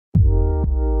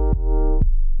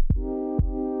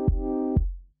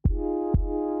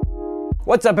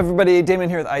What's up everybody, Damon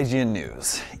here with IGN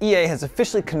News. EA has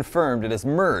officially confirmed it has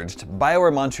merged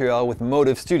BioWare Montreal with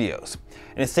Motive Studios.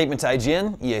 In a statement to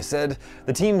IGN, EA said,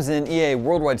 "The teams in EA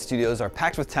Worldwide Studios are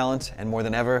packed with talent, and more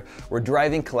than ever, we're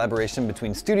driving collaboration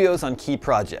between studios on key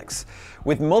projects.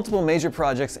 With multiple major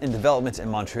projects in development in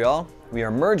Montreal, we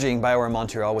are merging BioWare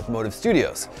Montreal with Motive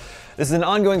Studios. This is an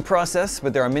ongoing process,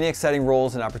 but there are many exciting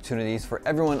roles and opportunities for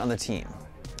everyone on the team."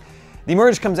 The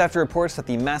merge comes after reports that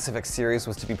the Mass Effect series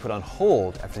was to be put on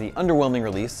hold after the underwhelming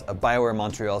release of BioWare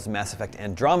Montreal's Mass Effect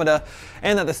Andromeda,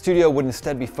 and that the studio would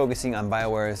instead be focusing on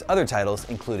BioWare's other titles,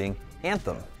 including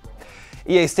Anthem.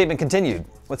 EA's statement continued,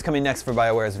 "What's coming next for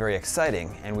BioWare is very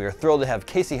exciting, and we are thrilled to have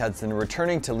Casey Hudson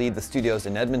returning to lead the studios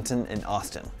in Edmonton and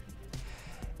Austin."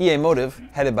 EA Motive,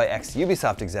 headed by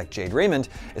ex-Ubisoft exec Jade Raymond,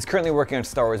 is currently working on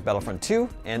Star Wars Battlefront 2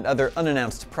 and other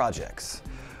unannounced projects.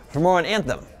 For more on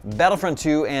Anthem, Battlefront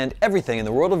 2, and everything in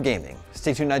the world of gaming,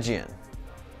 stay tuned to IGN.